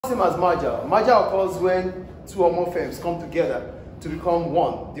Same as merger. Merger occurs when two or more firms come together to become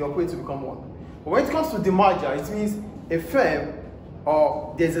one. They operate to become one. But when it comes to demerger, it means a firm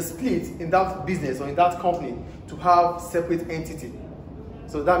or there's a split in that business or in that company to have separate entity.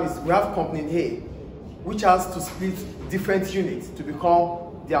 So that means we have company A, which has to split different units to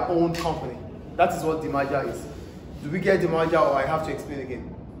become their own company. That is what demerger is. Do we get demerger, or I have to explain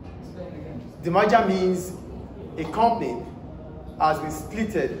again? Demerger means a company has been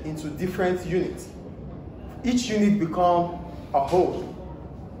splitted into different units. Each unit becomes a whole.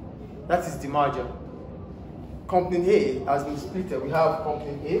 That is demerger. Company A has been splitted. We have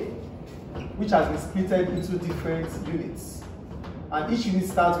company A, which has been splitted into different units. And each unit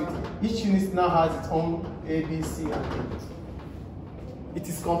each unit now has its own A, B, C, and D. It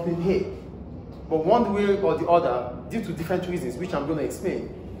is company A. But one way or the other, due to different reasons, which I'm going to explain,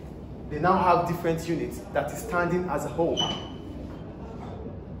 they now have different units that is standing as a whole.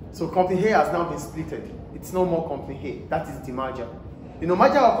 So company A has now been splitted. It's no more company A. That is demerger. You know,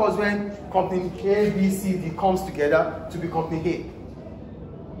 merger occurs when company A, B, C, D comes together to be company A.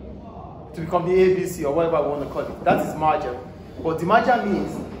 To be company A, B, C, or whatever I want to call it. That is merger. But demerger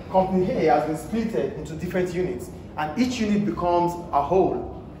means company A has been splitted into different units, and each unit becomes a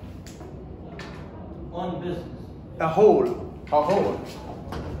whole. One business. A whole. A whole.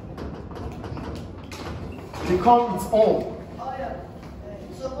 Become its own. Oh yeah.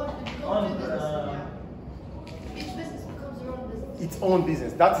 So what becomes business? Each business becomes their own business. Its own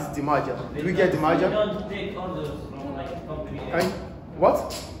business. That is demerger. Do we get demerger? They don't take orders from like company A. Right?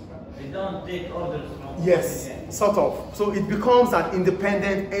 What? They don't take orders from Yes, company A. sort of. So it becomes an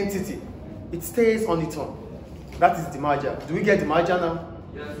independent entity. It stays on its own. That is demerger. Do we get demerger now?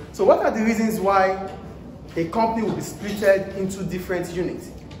 Yes. So what are the reasons why a company will be splitted into different units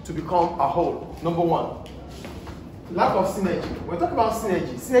to become a whole? Number one, lack of synergy. When we talk about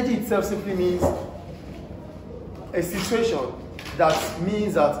synergy, synergy itself simply means a situation that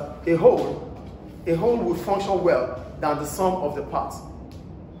means that a whole will function well than the sum of the parts.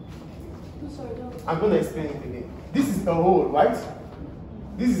 I'm going to explain it again. This is a whole, right?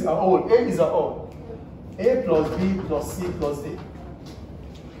 This is a whole. A is a whole. A plus B plus C plus D.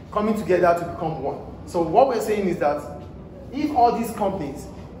 Coming together to become one. So what we're saying is that if all these companies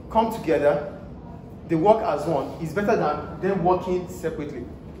come together, they work as one, it's better than them working separately.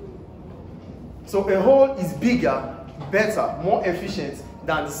 So a whole is bigger, better, more efficient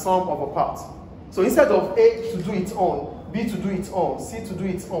than the sum of a part. So instead of A to do its own, B to do its own, C to do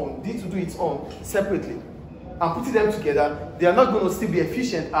its own, D to do its own separately, and putting them together, they are not going to still be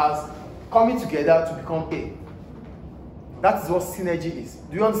efficient as coming together to become A. That is what synergy is.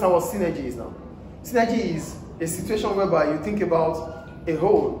 Do you understand what synergy is now? Synergy is a situation whereby you think about a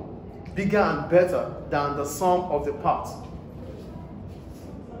whole bigger and better than the sum of the parts.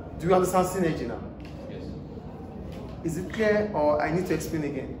 Do you understand synergy now? Yes. Is it clear, or I need to explain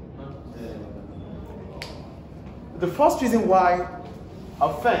again? The first reason why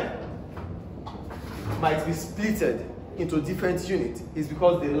a firm might be splitted into different units is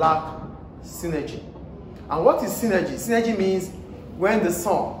because they lack synergy. And what is synergy? Synergy means when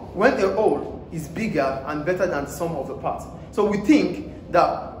a whole is bigger and better than the sum of the parts. So we think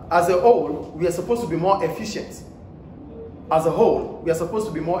that as a whole, we are supposed to be more efficient. As a whole, we are supposed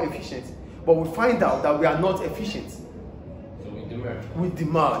to be more efficient. But we find out that we are not efficient. So we demerged. We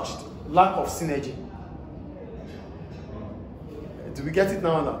demerged. Lack of synergy. Do we get it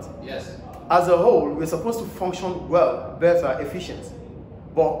now or not? Yes. As a whole, we're supposed to function well, better, efficient.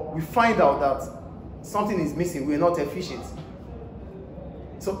 But we find out that something is missing. We're not efficient.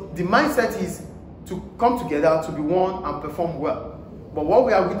 So the mindset is to come together to be one and perform well. But what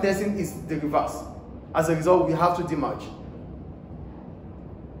we are witnessing is the reverse. As a result, we have to demerge.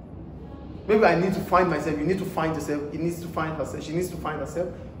 Maybe I need to find myself, you need to find yourself, he needs to find herself, she needs to find herself,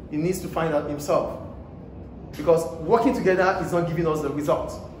 he needs to find himself. Because working together is not giving us the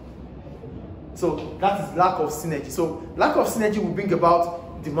result. So that is lack of synergy. So lack of synergy will bring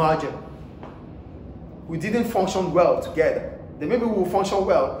about demerger. We didn't function well together. Then maybe we will function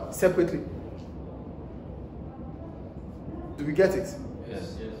well separately. Do we get it?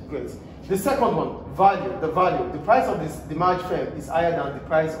 Yes. Yes. Great. The second one, value. The value. The price of this demerged firm is higher than the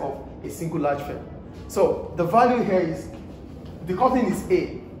price of a single large firm. So the value here is, the company is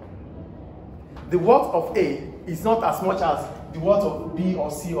A. The worth of A is not as much as the worth of B or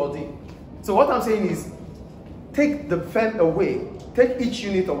C or D. So what I'm saying is, take the firm away, take each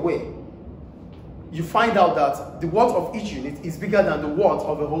unit away. You find out that the worth of each unit is bigger than the worth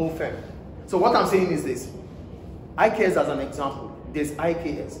of the whole firm. So what I'm saying is this. IKS as an example. There's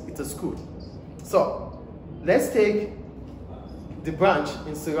IKS. It's a school. So let's take the branch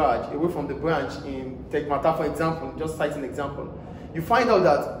in Siraj away from the branch in Tegmata, for example, just cite an example, you find out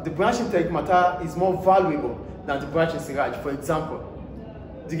that the branch in Tegmata is more valuable than the branch in Siraj, for example.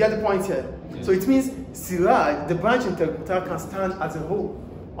 Do you get the point here? Yes. So it means Siraj, the branch in Tegmata, can stand as a whole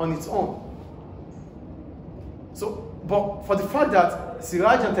on its own. So, but for the fact that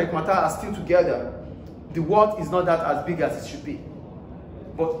Siraj and Tegmata are still together, the world is not that as big as it should be.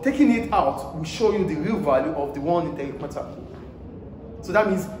 But taking it out will show you the real value of the one in Tegmata. So that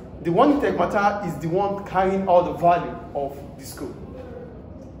means the one in Tegmata is the one carrying all the value of the school.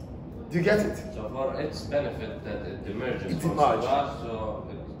 Do you get it? So for its benefit that it demerges, so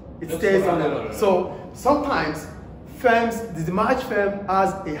it stays on level. So sometimes firms, the demerged firm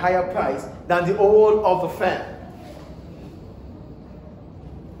has a higher price than the whole of the firm.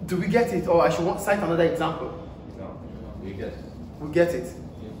 Do we get it? Or I should cite another example. No, we get it. We get it.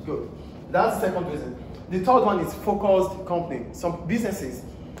 Good. That's the second reason. The third one is focused company. Some businesses,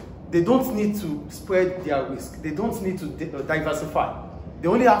 they don't need to spread their risk. They don't need to diversify. They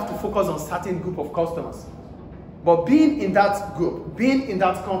only have to focus on certain group of customers. But being in that group, being in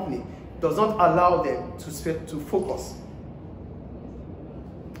that company, does not allow them to focus.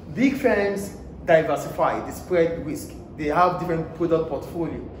 Big firms diversify, they spread risk. They have different product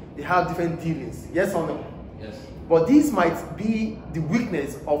portfolio. They have different dealings. Yes or no? Yes. But this might be the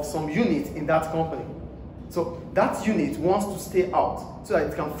weakness of some unit in that company. So that unit wants to stay out so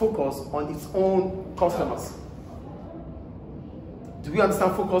that it can focus on its own customers. Do we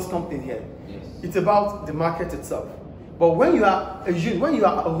understand focus company here? Yes. It's about the market itself. But when you are a unit, when you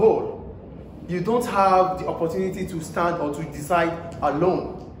are a whole, you don't have the opportunity to stand or to decide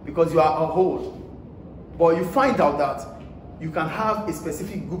alone because you are a whole. But you find out that you can have a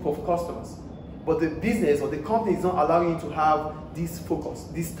specific group of customers, but the business or the company is not allowing you to have this focus,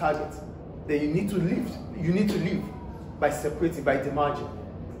 this target. Then you need to live. You need to live by separating, by demerging.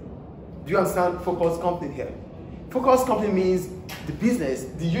 Do you understand focus company here? Focus company means the business,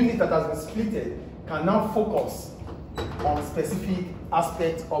 the unit that has been splitted, can now focus on specific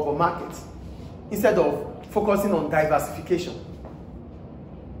aspects of a market instead of focusing on diversification.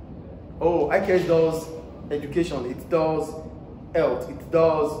 Oh, IKS does education, it does health, it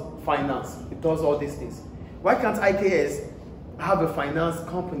does finance, it does all these things. Why can't IKS have a finance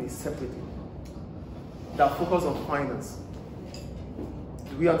company separately that focus on finance?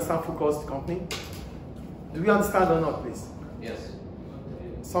 Do we understand focused company? Do we understand or not, please? Yes.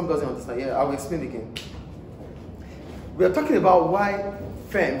 Some doesn't understand. Yeah, I will explain again. We are talking about why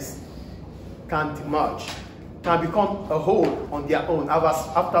firms can demerge, can become a whole on their own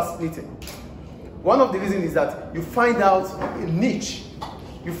after splitting. One of the reasons is that you find out a niche.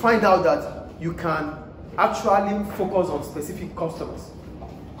 You find out that you can actually focus on specific customers.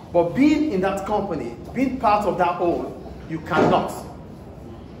 But being in that company, being part of that whole, you cannot.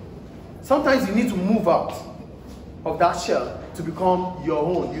 Sometimes you need to move out of that shell to become your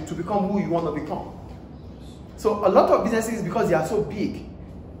own, to become who you want to become. So a lot of businesses, because they are so big,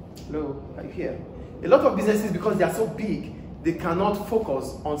 hello, are you here? A lot of businesses, because they are so big, they cannot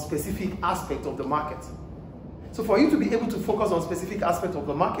focus on specific aspects of the market. So for you to be able to focus on specific aspects of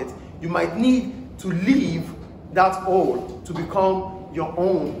the market, you might need to leave that whole to become your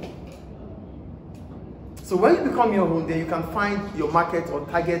own. So when you become your own, then you can find your market or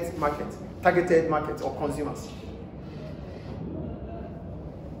targeted market or consumers.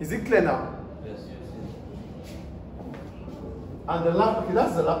 Is it clear now? Yes. And the last,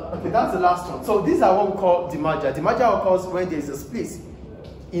 that's the last one. So these are what we call demerger. Demerger occurs when there is a split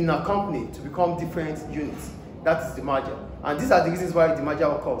in a company to become different units. That is demerger. And these are the reasons why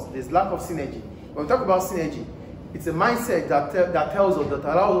demerger occurs. There's lack of synergy. When we talk about synergy, it's a mindset that tells us, that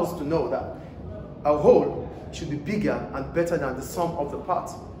allows us to know that a whole should be bigger and better than the sum of the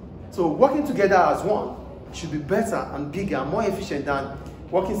parts. So working together as one should be better and bigger and more efficient than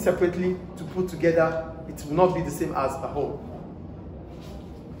working separately to put together. It will not be the same as a whole.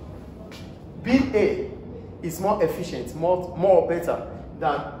 Being A is more efficient, more better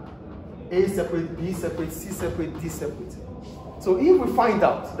than A separate, B separate, C separate, D separate. So if we find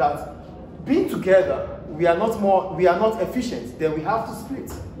out that being together, we are not efficient, then we have to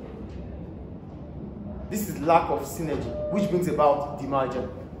split. This is lack of synergy, which brings about demerger.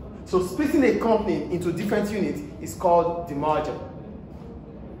 So splitting a company into different units is called demerger.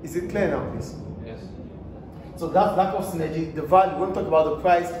 Is it clear now, please? Yes. So that lack of synergy, the value, when we talk about the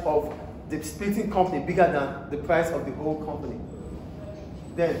price of the splitting company bigger than the price of the whole company.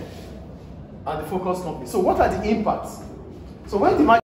 Then, and the focus company. So what are the impacts? So when demerger